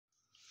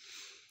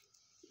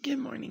Good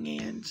morning,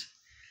 Angie.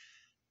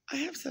 I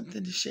have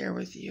something to share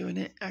with you, and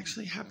it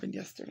actually happened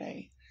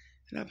yesterday.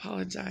 And I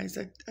apologize.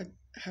 I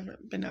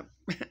haven't been up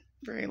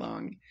very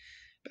long,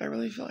 but I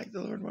really feel like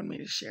the Lord wanted me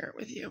to share it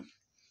with you.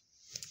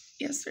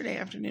 Yesterday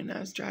afternoon, I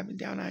was driving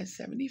down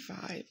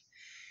I-75,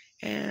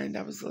 and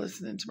I was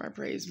listening to my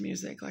praise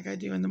music like I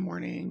do in the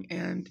morning,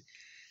 and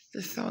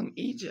the song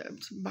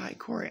Egypt by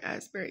Corey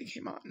Asbury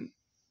came on.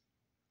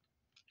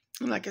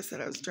 And like I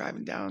said, I was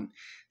driving down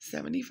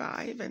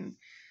 75, and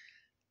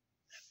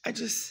I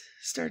just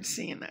started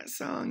singing that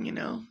song,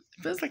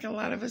 It feels like a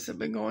lot of us have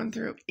been going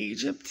through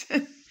Egypt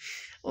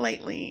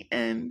lately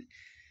and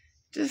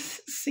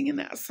just singing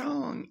that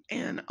song.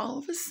 And all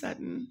of a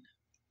sudden,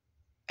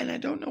 and I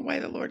don't know why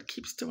the Lord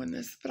keeps doing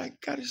this, but I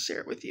got to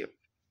share it with you.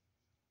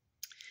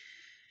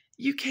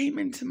 You came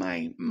into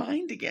my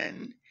mind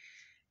again,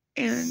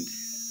 and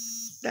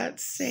that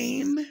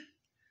same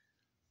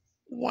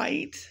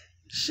white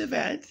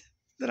Chevette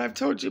that I've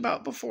told you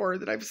about before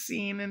that I've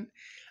seen, and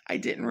I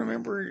didn't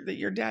remember that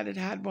your dad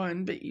had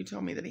one, but you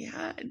told me that he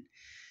had.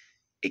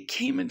 It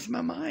came into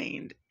my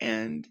mind,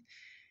 and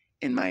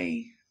in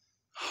my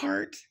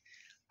heart,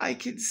 I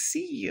could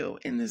see you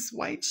in this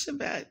white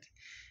Chevette,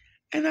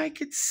 and I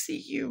could see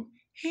you,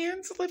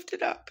 hands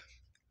lifted up,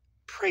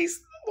 praise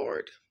the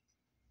Lord,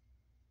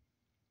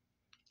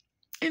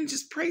 and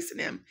just praising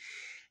Him.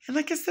 And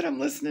like I said, I'm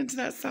listening to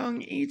that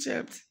song,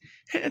 Egypt,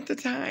 at the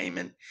time,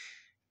 and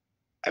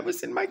I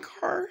was in my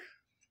car,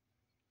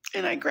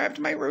 and I grabbed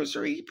my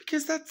rosary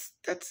because that's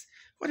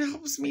what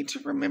helps me to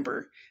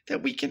remember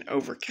that we can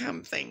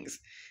overcome things,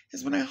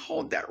 is when I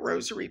hold that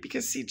rosary,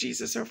 because see,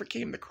 Jesus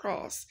overcame the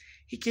cross.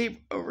 He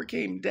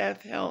overcame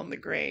death, hell, and the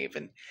grave,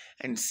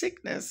 and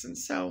sickness. And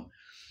so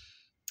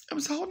I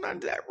was holding on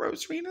to that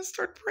rosary, and I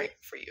started praying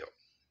for you.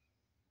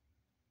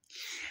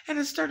 And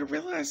I started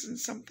realizing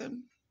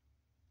something.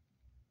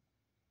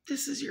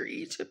 This is your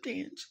Egypt,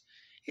 Angie.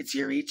 It's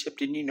your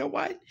Egypt, and you know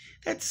what?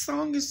 That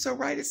song is so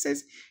right. It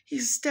says He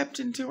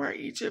stepped into our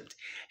Egypt,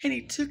 and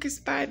He took us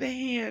by the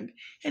hand,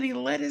 and He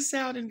led us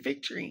out in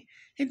victory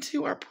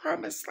into our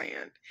promised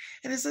land.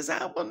 And it says,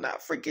 I will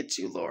not forget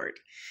you, Lord.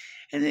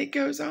 And it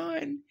goes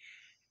on.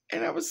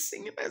 And I was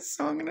singing that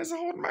song, and I was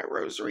holding my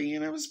rosary,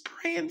 and I was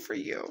praying for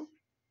you.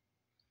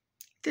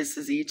 This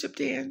is Egypt,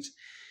 Ange.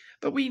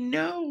 But we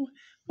know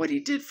what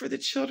He did for the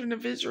children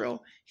of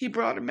Israel. He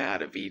brought them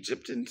out of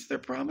Egypt into their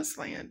promised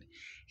land.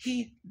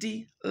 He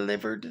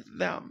delivered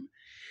them.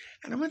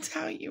 And I'm going to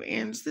tell you,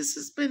 Ange, this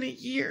has been a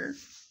year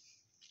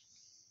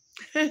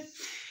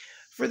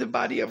for the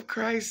body of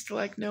Christ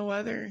like no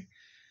other.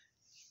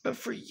 But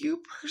for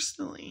you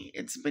personally,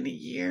 it's been a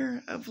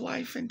year of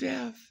life and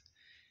death.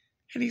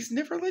 And He's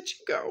never let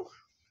you go.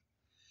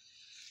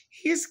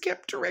 He has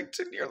kept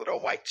directing your little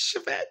white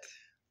Chevette.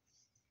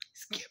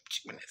 He's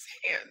kept you in His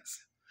hands,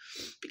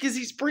 because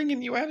He's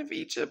bringing you out of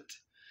Egypt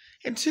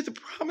into the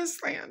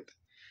promised land.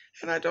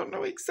 And I don't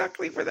know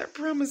exactly where that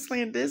promised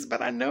land is, but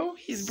I know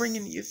He's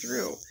bringing you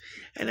through.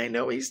 And I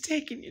know He's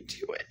taking you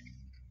to it.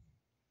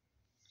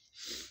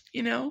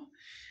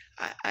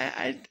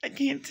 I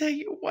can't tell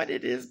you what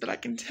it is, but I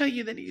can tell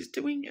you that He's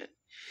doing it.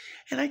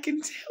 And I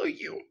can tell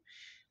you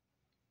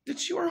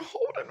that you are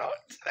holding on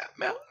to that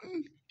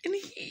mountain. And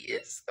He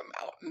is the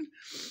mountain.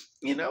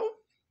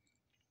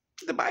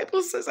 The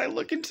Bible says, I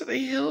look into the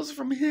hills,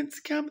 from hence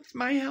cometh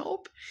my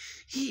help.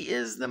 He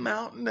is the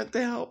mountain that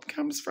the help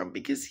comes from,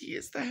 because He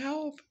is the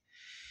help.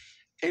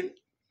 And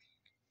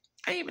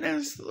I even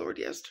asked the Lord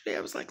yesterday,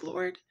 I was like,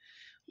 Lord,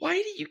 why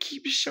do you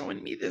keep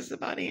showing me this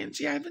about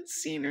Angie? I haven't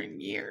seen her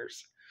in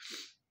years.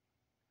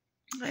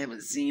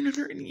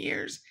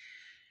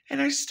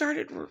 And I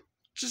started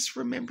just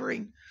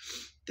remembering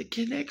the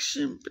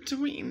connection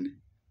between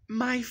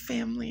my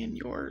family and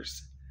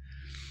yours.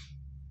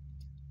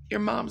 Your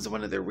mom's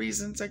one of the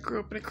reasons I grew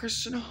up in a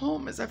Christian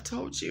home, as I've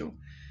told you.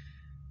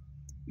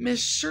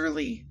 Miss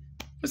Shirley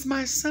was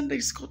my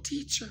Sunday school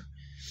teacher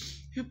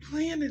who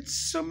planted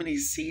so many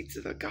seeds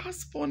of the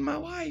gospel in my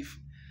life.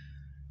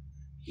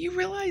 You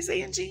realize,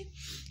 Angie,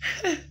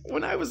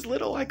 when I was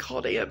little, I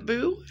called Aunt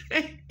Boo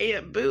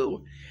Aunt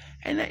Boo,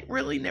 and it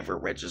really never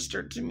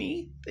registered to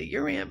me that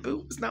your Aunt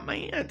Boo was not my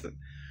aunt.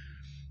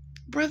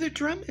 Brother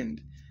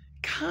Drummond,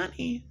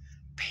 Connie,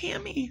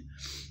 Pammy,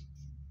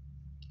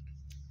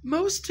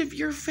 most of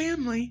your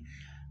family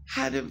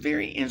had a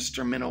very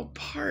instrumental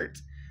part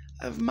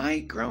of my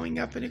growing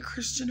up in a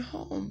Christian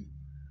home.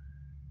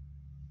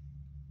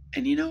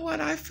 And you know what?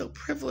 I feel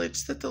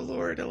privileged that the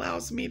Lord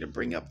allows me to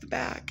bring up the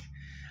back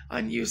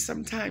on you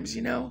sometimes,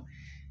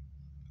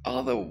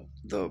 All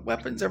the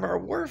weapons of our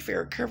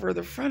warfare cover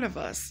the front of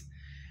us.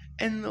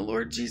 And the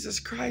Lord Jesus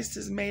Christ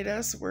has made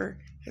us where,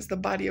 as the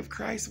body of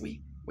Christ,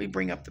 we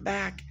bring up the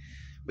back.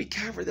 We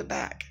cover the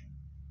back.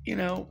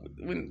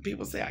 When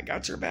people say, I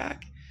got your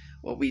back.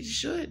 Well, we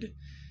should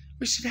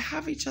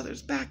have each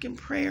other's back in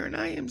prayer. And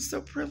I am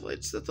so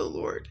privileged that the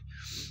Lord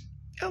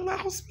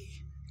allows me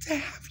to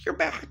have your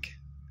back.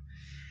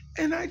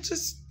 And I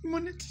just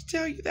wanted to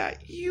tell you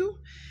that you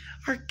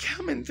are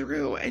coming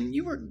through, and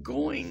you are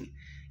going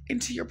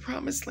into your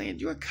promised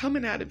land. You are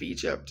coming out of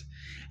Egypt.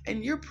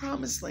 And your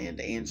promised land,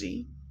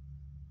 Angie,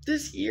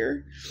 this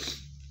year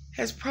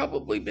has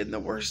probably been the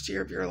worst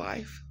year of your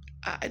life.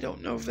 I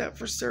don't know if that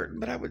for certain,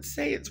 but I would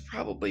say it's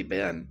probably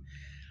been.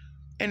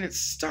 And it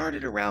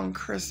started around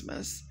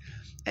Christmas.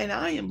 And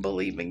I am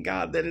believing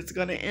God that it's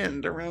going to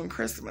end around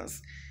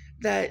Christmas.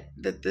 That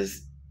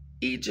this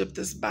Egypt,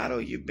 this battle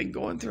you've been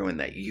going through, and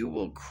that you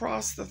will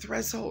cross the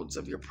thresholds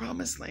of your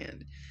promised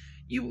land.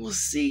 You will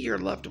see your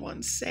loved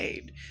ones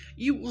saved.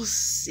 You will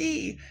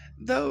see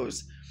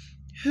those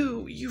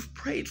who you've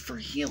prayed for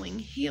healing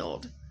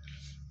healed.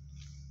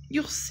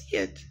 You'll see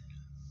it.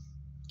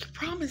 Your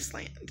promised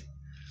land.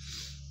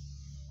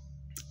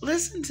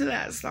 Listen to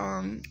that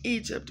song,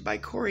 Egypt, by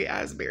Corey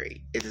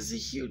Asbury. It is a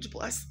huge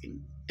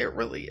blessing. It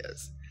really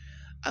is.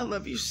 I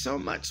love you so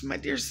much, my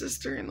dear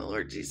sister in the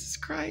Lord Jesus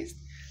Christ.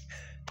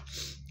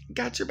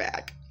 Got your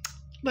back.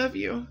 Love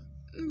you.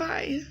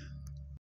 Bye.